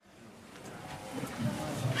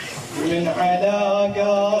من على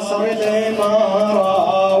قصر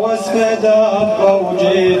الامارة واسفد ابه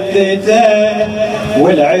وجدته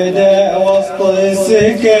والعدا وسط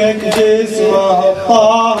السكك جسمه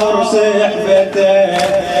الطاهر سحبته.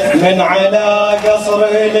 من على قصر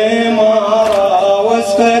الامارة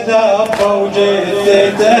واسفد ابه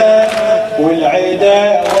وجدته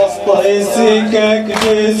والعدا وسط السكك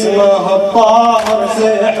جسمه الطاهر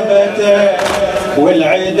سحبته.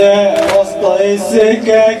 والعدا وسط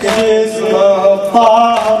السكك جسمه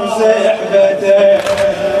الطاهر سحبته.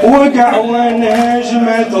 وقع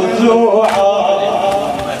وانهجمت ضلوعه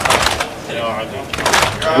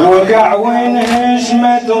وقع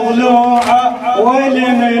وانهجمت ضلوعه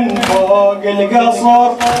ولمن فوق القصر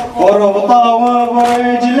وربطه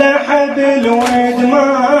وبرجله حبل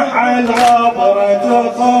ودماح الغبره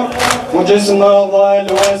تخر. وجسمه ظل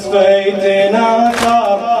وسفيت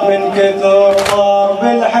ناثر من كثر ضرب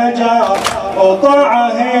الحجر.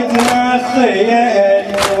 وطاعه تنخيه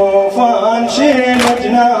الطوفان شيل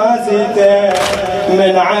جنازته.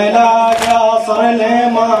 من على قصر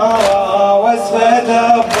الاماره واسفد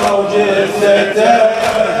ابه وجثته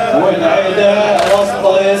والعدا وسط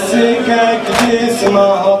السكك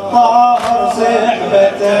جسمه الطاهر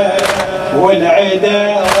سحبته.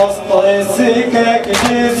 والعدا وسط السكك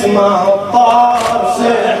جسمه الطاهر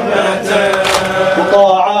سحبته.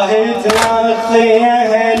 وطاعه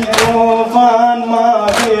تنخيه الطوفان ما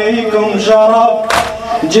فيكم شرف.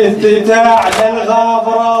 جثته على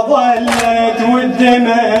الغابره ظلت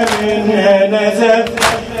والدمى منها نزف.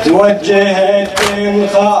 توجهت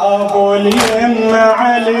تنخاف واليم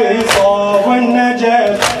علي صوب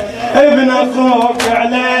النجف. ابن اخوك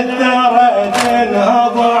على الثرى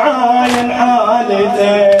تنهض عاين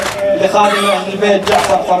حالته. لخادم اهل البيت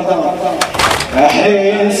جعفر فردان.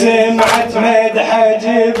 حين سمعت مدح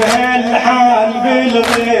جبها الحال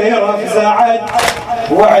بالغيره فزعت.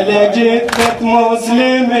 وعلى جثة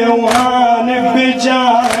مسلم وهانف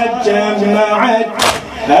بجاهد جمعت.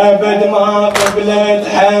 أبد ما قبلت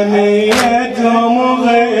حميتهم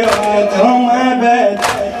وغيرتهم أبد.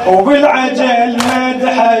 وبالعجل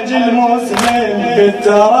مدحج المسلم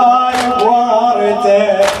بالترايب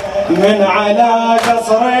وارته. من على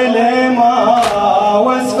قصر الاماره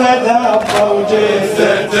واسفد ابه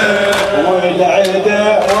وجثته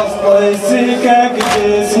والعدا وسط السكك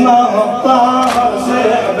جسمه الطاهر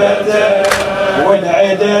سحبته.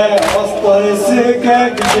 والعدا وسط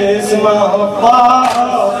السكك جسمه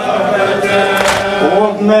الطاهر سحبته.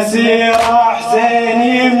 وبمسيره حسين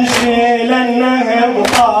يمشي لانه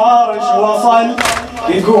بطارش وصل.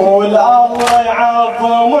 يقول الله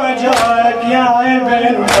يعظم وجهك يا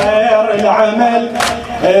ابن خير العمل.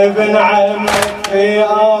 ابن عمك في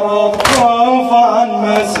ارض طوفان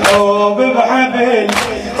مسحوب بحبل.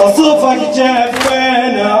 صفك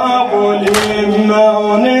جفين ابو اليمه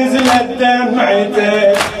ونزلت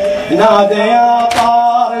دمعته. نادى يا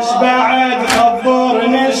طارش بعد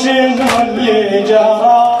خبرني شنو اللي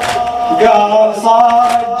جرى. قال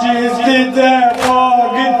صارت جثته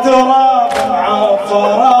فوق التراب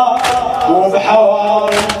معفره. وبحوار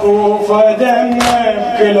الكوفه دمه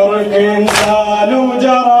بكل ركن سال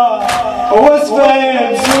وجرى.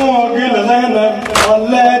 واسفه بسوق الغنم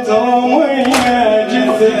ظلت روميه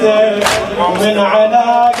جثته. من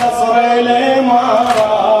على قصر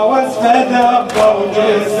الاماره واسفد ابه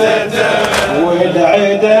وجثته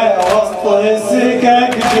والعدا وسط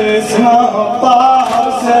السكك جسمه الطاهر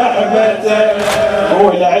سحبته.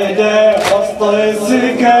 والعدا وسط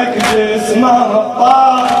السكك جسمه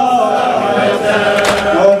الطاهر سحبته.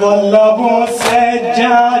 وظل ابو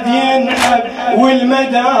السجاد ينحب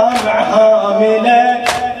والمدامع هامله.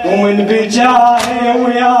 ومن بجاهي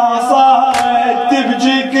ويا صارت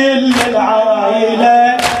تبجي كل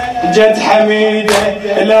العائله. جد حميده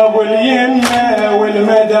لابو اليمه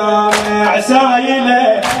والمدامع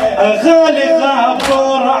سايله. خالي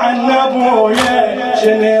خبر عن ابويا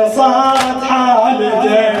شنو صارت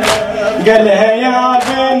حالته. قالها يا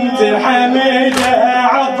بنت حميده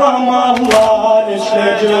عظم الله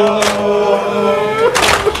لشجون.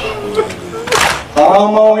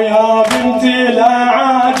 رموا يا بنتي لا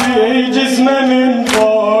عادي جسمه من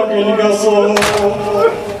فوق القصور.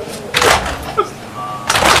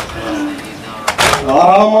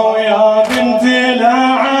 رموا يا بنتي لا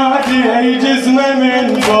عادي جسمه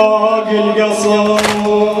من فوق القصور.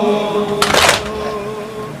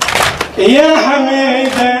 يا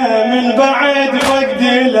حميده من بعد فقد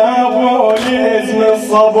الابو لازم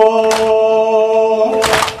الصبور.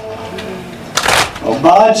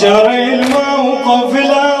 باكر الموقف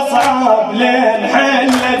الاصعب لين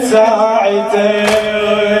حلت ساعته.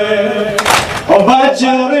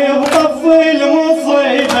 باكر بطف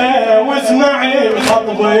المصيبه واسمع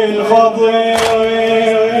الخطب قلبي الفضيل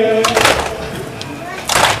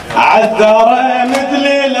عذره مثل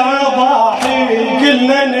الاضاحي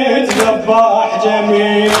كلنا نتذبح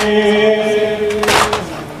جميل.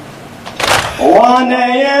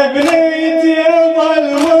 وانا يا بنيتي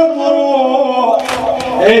ظل مطروح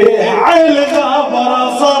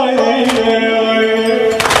عالغبره صريح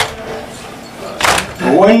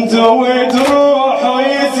وانتو تروحوا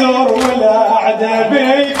يسر والاعدى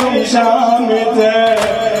بيكم شامته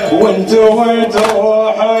وانتو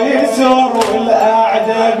تروحوا يسر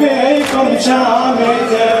والاعدى بيكم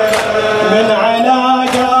شامته من على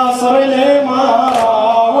قصر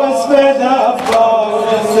الامارة واسفه دفه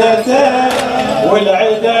وجسته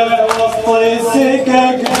والعدا وسط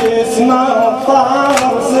السكك جسمه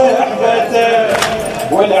الطار سحبته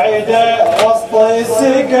والعدا وسط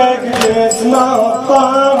السكك جسمه